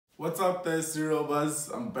What's up there, Serial Buzz?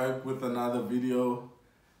 I'm back with another video,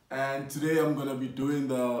 and today I'm gonna be doing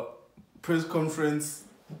the press conference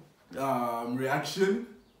reaction.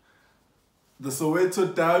 The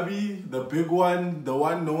Soweto derby, the big one, the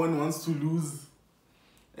one no one wants to lose.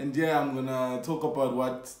 And yeah, I'm gonna talk about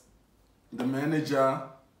what the manager,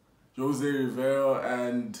 Jose Riveiro,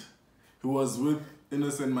 and he was with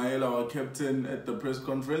Innocent Maela, our captain, at the press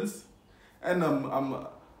conference. And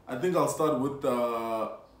I think I'll start with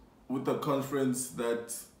the conference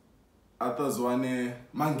that Atazwane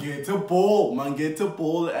Mangete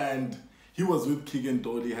Ball, and he was with Keegan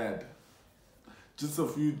Dolly had. Just a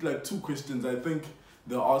few, like 2 questions. I think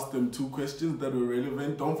they asked them 2 questions that were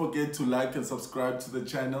relevant. Don't forget to like and subscribe to the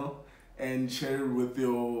channel and share it with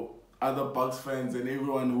your other Bucks fans and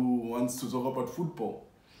everyone who wants to talk about football.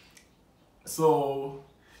 So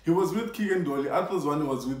he was with Keegan Dolly. Atazwane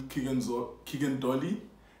was with Keegan Dolly.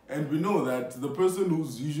 And we know that the person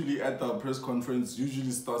who's usually at the press conference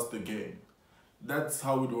usually starts the game. That's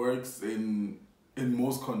how it works in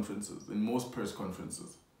most conferences, in most press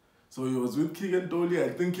conferences. So he was with Keegan Dolly. I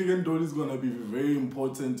think Keegan Dolly is going to be very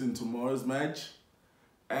important in tomorrow's match.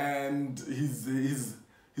 And he's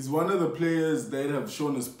one of the players that have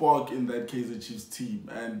shown a spark in that Kaizer Chiefs team.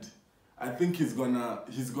 And I think he's gonna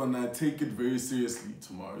take it very seriously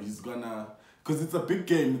tomorrow. He's gonna, because it's a big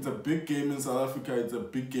game. It's a big game in South Africa. It's a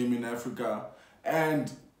big game in Africa.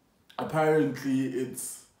 And apparently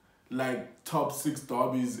it's like top 6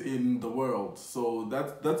 derbies in the world. So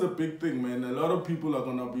that's a big thing, man. A lot of people are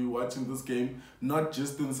gonna be watching this game, not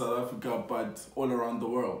just in South Africa, but all around the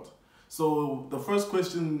world. So the first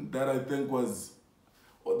question that I think was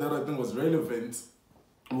relevant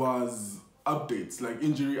was updates, like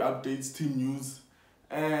injury updates, team news,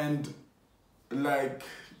 and like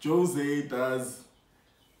Jose does.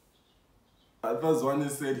 Atazwane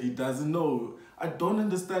said he doesn't know. I don't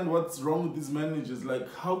understand what's wrong with these managers.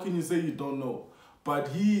 Like, how can you say you don't know? But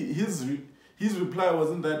his reply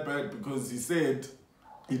wasn't that bad, because he said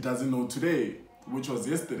he doesn't know today, which was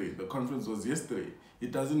yesterday. The conference was yesterday. He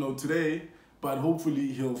doesn't know today, but hopefully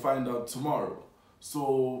he'll find out tomorrow.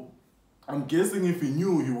 So I'm guessing if he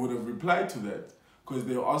knew, he would have replied to that, because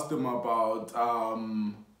they asked him about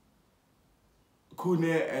Kune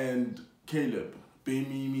and Caleb.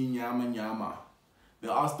 Bemi Nyama Nyama. They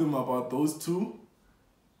asked him about those 2,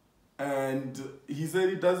 and he said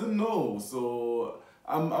he doesn't know. So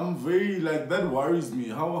I'm very, like, that worries me.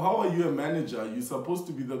 How are you a manager? You're supposed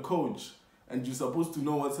to be the coach, and you're supposed to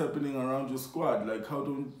know what's happening around your squad. Like, how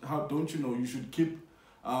don't you know? You should keep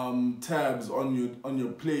tabs on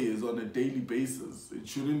your players on a daily basis. It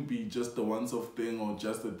shouldn't be just a once-off thing or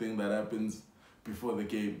just a thing that happens before the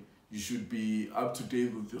game. You should be up to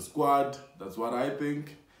date with your squad. That's what I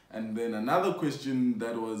think. And then another question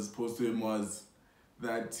that was posed to him was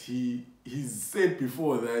that he's said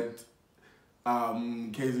before that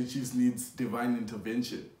Kaizer Chiefs needs divine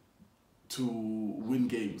intervention to win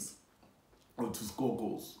games or to score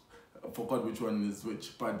goals. I forgot which one is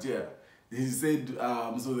which, but yeah. He said,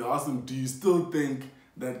 so they asked him, do you still think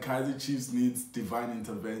that Kaizer Chiefs needs divine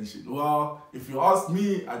intervention? Well, if you ask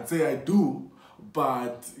me, I'd say I do.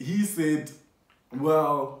 But he said,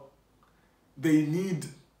 well, they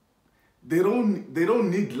don't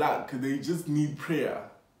need luck. They just need prayer.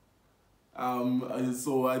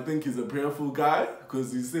 So I think he's a prayerful guy,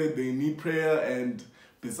 because he said they need prayer, and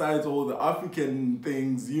besides all the African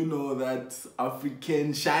things, you know, that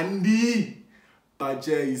African shandy. But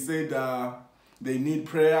yeah, he said they need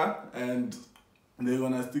prayer, and they're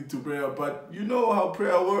gonna stick to prayer. But you know how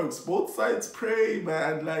prayer works. Both sides pray,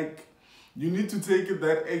 man. Like, you need to take it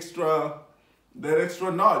that extra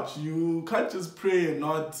notch. You can't just pray and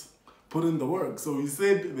not put in the work. So he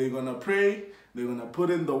said they're gonna pray, they're gonna put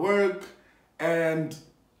in the work, and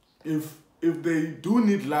if they do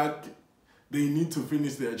need luck, they need to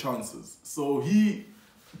finish their chances. So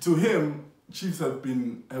to him, Chiefs have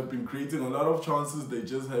been creating a lot of chances. They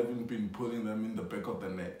just haven't been putting them in the back of the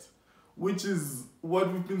net, which is what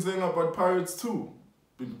we've been saying about Pirates too.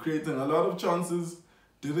 Been creating a lot of chances,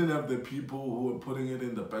 didn't have the people who were putting it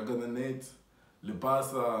in the back of the net.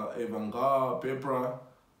 Lipasa, Evanga, Pepra.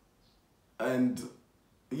 And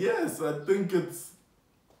yes, I think it's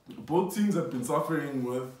both teams have been suffering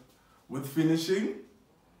with finishing.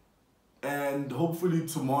 And hopefully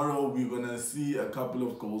tomorrow we're gonna see a couple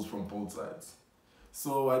of goals from both sides.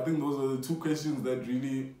 So I think those are the 2 questions that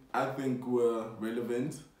really I think were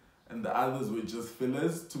relevant, and the others were just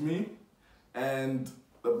fillers to me. And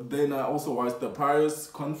then I also watched the Paris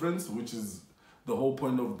conference, which is the whole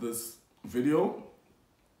point of this video.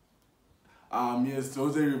 Yes,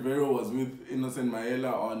 Jose Riveiro was with Innocent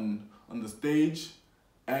Maela on the stage,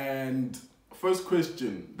 And first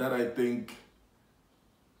question that I think,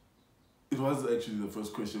 it was actually the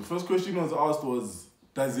first question. First question was asked was,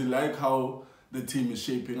 does he like how the team is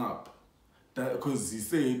shaping up? Because he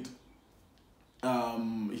said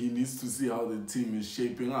he needs to see how the team is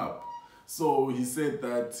shaping up. So he said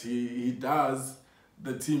that he does.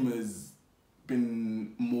 The team has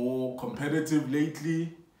been more competitive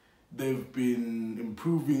lately. They've been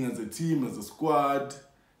improving as a team, as a squad,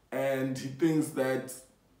 and he thinks that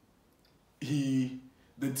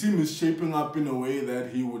the team is shaping up in a way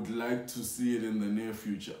that he would like to see it in the near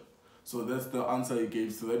future. So that's the answer he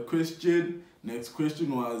gave to that question. Next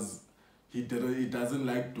question was, he doesn't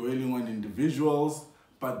like dwelling on individuals,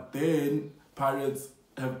 but then Pirates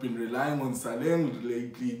have been relying on Saleng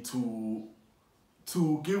lately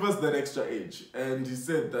to give us that extra edge. And he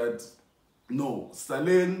said that no,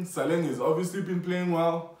 Saleng has obviously been playing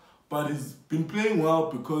well, but he's been playing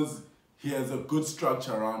well because he has a good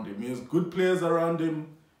structure around him. He has good players around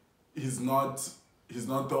him. He's not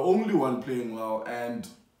the only one playing well. And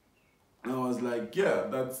I was like, yeah,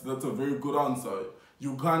 that's a very good answer.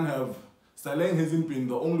 You can't have, Saleng hasn't been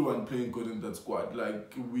the only one playing good in that squad.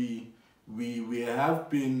 Like we have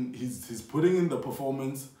been, he's putting in the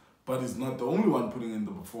performance, but he's not the only one putting in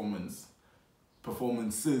the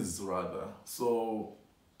performances rather. So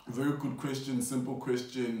very good question, simple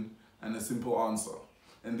question, and a simple answer.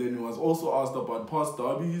 And then he was also asked about past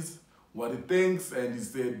derbies, what he thinks, and he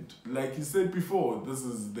said, like he said before,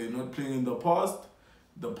 they're not playing in the past.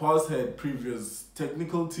 The past had previous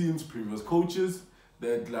technical teams, previous coaches,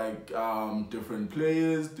 that like different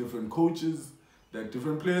players, different coaches, that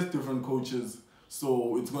different players, different coaches.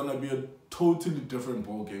 So it's gonna be a totally different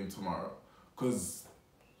ball game tomorrow, because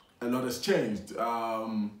a lot has changed.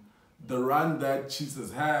 The run that Chiefs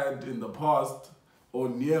has had in the past or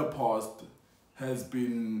near past has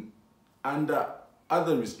been under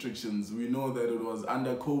other restrictions. We know that it was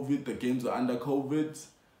under COVID, the games were under COVID,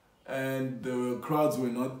 and the crowds were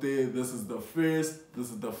not there. This is the first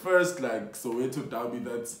like Soweto derby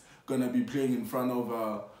that's gonna be playing in front of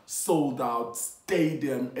a sold out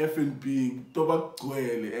stadium, F&B,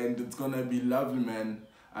 and it's gonna be lovely, man.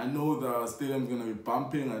 I know the stadium's gonna be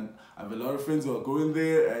bumping, and I have a lot of friends who are going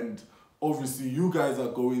there, and obviously you guys are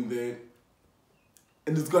going there,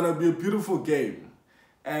 and it's gonna be a beautiful game.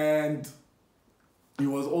 And he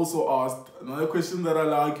was also asked, another question that I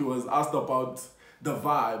like, he was asked about the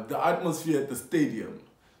vibe, the atmosphere at the stadium.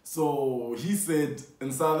 So he said,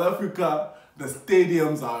 in South Africa, the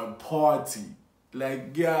stadiums are a party.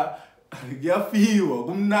 Like, yeah, it's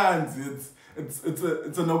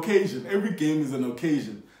an occasion. Every game is an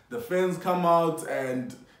occasion. The fans come out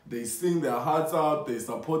and they sing their hearts out, they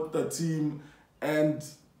support the team, and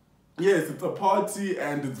yes, it's a party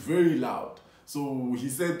and it's very loud. So he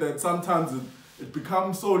said that sometimes it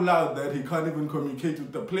becomes so loud that he can't even communicate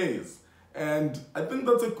with the players. And I think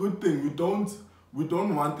that's a good thing. We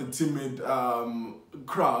don't want a timid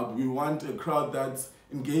crowd. We want a crowd that's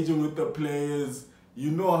engaging with the players.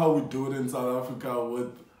 You know how we do it in South Africa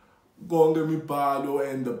with Gonga Mibalo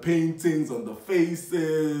and the paintings on the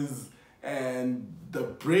faces and the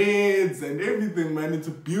braids and everything, man. It's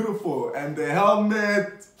beautiful. And the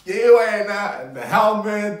helmet, and the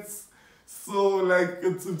helmets. So like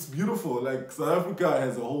it's beautiful. Like South Africa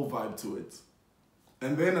has a whole vibe to it.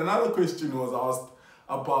 And then another question was asked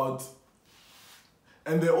about,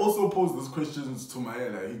 and they also posed these questions to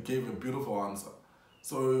Maela. He gave a beautiful answer.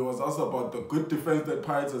 So he was asked about the good defense that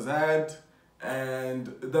Pirates has had and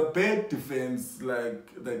the bad defense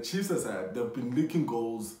like that Chiefs has had. They've been leaking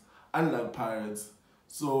goals, unlike Pirates.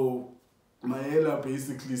 So Maela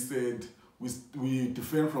basically said, we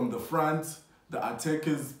defend from the front, the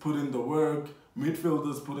attackers put in the work,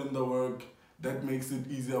 midfielders put in the work. That makes it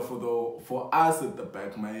easier for us at the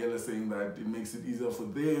back. Maela saying that it makes it easier for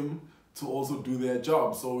them to also do their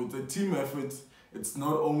job. So it's a team effort. It's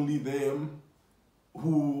not only them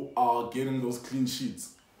who are getting those clean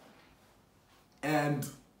sheets. And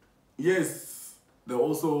yes, they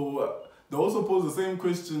also posed the same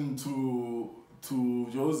question to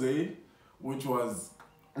Jose, which was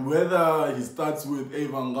whether he starts with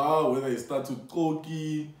Evanga, whether he starts with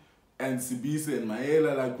Koki and Sibise and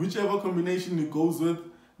Maela, like whichever combination he goes with,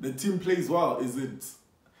 the team plays well. Is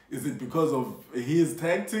it because of his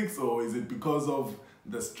tactics, or is it because of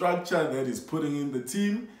the structure that he's putting in the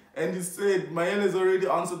team? And he said Maela's already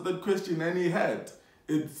answered that question, and he had.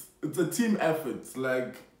 It's a team effort.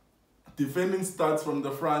 Like defending starts from the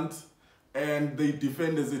front, and they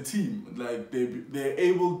defend as a team. Like they're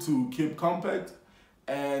able to keep compact,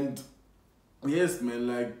 and yes, man,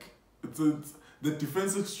 like the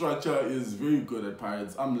defensive structure is very good at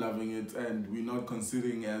Pirates. I'm loving it, and we're not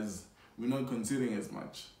conceding as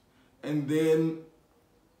much. And then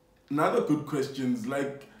another good questions,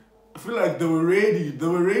 like I feel like they were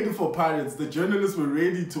ready for Pirates. The journalists were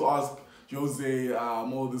ready to ask Jose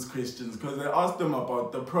all these questions, because they asked him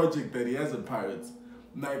about the project that he has at Pirates.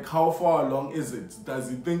 Like, how far along is it? Does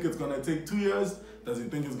he think it's gonna take 2 years? Does he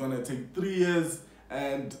think it's gonna take 3 years?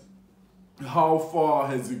 And how far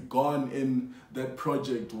has he gone in that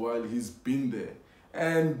project while he's been there?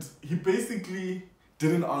 And he basically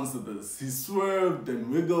didn't answer this. He swerved and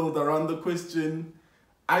wiggled around the question.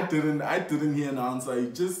 I didn't hear an answer. He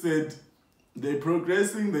just said they're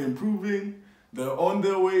progressing, they're improving, they're on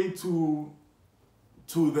their way to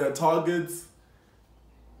their targets.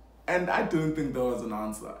 And I didn't think there was an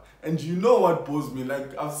answer. And you know what bores me?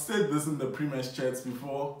 Like, I've said this in the Premiership chats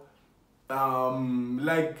before.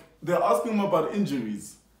 Like, they're asking him about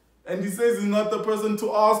injuries. And he says he's not the person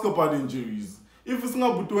to ask about injuries. If it's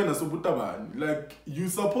not Butuena, so Butabani. Like, you're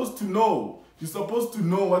supposed to know. You're supposed to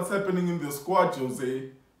know what's happening in the squad,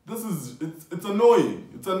 Jose. It's annoying.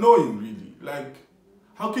 It's annoying, really. Like,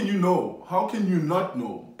 how can you know? How can you not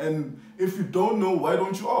know? And if you don't know, why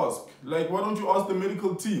don't you ask? Like, why don't you ask the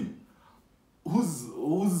medical team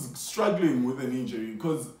who's struggling with an injury?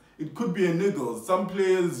 Because it could be a niggle. Some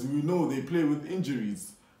players, we know, they play with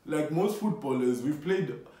injuries. Like most footballers,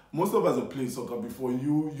 most of us have played soccer before.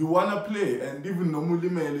 You want to play, and even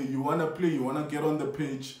normally, you want to play, you want to get on the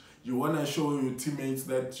pitch, you want to show your teammates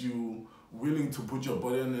that you're willing to put your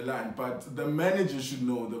body on the line. But the manager should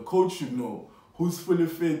know, the coach should know who's fully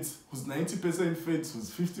fit, who's 90% fit, who's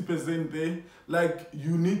 50% there. Like,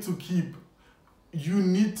 you need to keep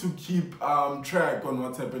track on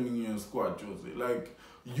what's happening in your squad, Jose. Like,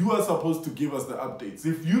 you are supposed to give us the updates.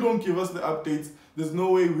 If you don't give us the updates, there's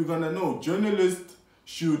no way we're gonna know. Journalists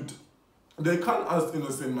they can't ask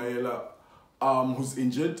Innocent Mayela who's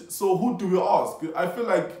injured. So who do we ask? I feel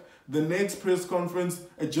like the next press conference,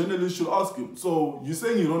 a journalist should ask him. So you're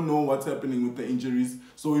saying you don't know what's happening with the injuries.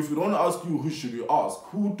 So if we don't ask you, who should we ask?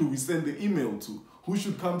 Who do we send the email to? Who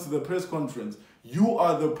should come to the press conference? You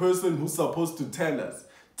are the person who's supposed to tell us.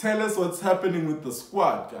 Tell us what's happening with the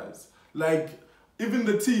squad, guys. Like, even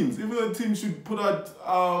the teams should put out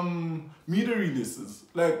media releases.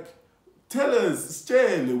 Like, tell us,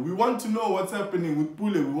 Stele, we want to know what's happening with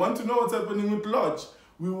Pule. We want to know what's happening with Lodge.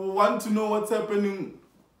 We want to know what's happening.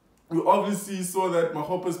 We obviously saw that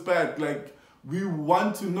Mahopa's back. Like, we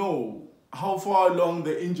want to know how far along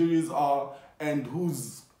the injuries are and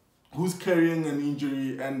who's carrying an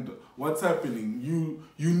injury and what's happening.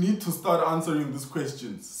 You need to start answering these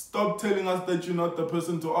questions. Stop telling us that you're not the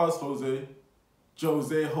person to ask, Jose.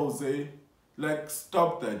 Like,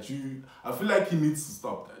 stop that. I feel like he needs to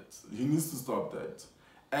stop that. He needs to stop that.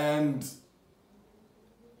 And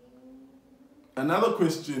another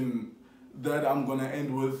question that I'm gonna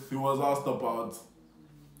end with, he was asked about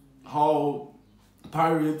how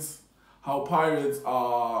Pirates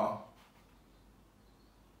are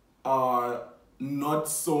not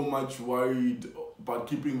so much worried about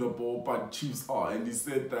keeping the ball, but Chiefs are. And he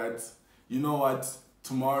said that, you know what,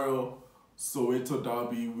 tomorrow, Soweto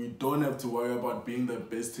derby, we don't have to worry about being the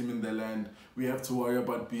best team in the land. We have to worry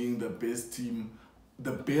about being the best team,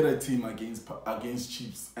 the better team against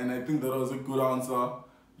Chiefs. And I think that was a good answer.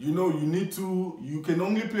 You know, you can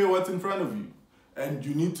only play what's in front of you, and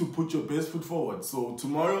you need to put your best foot forward. So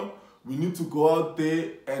tomorrow, we need to go out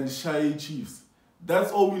there and shy Chiefs.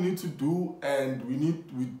 That's all we need to do, and we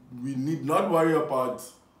need not worry about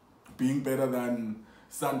being better than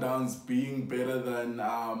Sundowns, being better than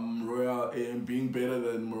Royal AM, being better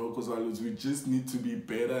than Morocco Swallows. We just need to be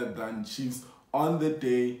better than Chiefs on the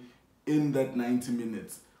day in that 90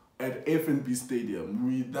 minutes at FNB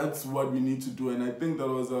Stadium. That's what we need to do, and I think that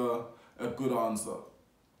was a good answer.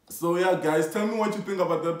 So yeah, guys, tell me what you think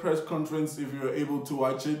about that press conference if you were able to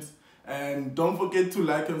watch it. And don't forget to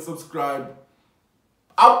like and subscribe.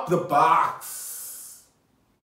 Up the box!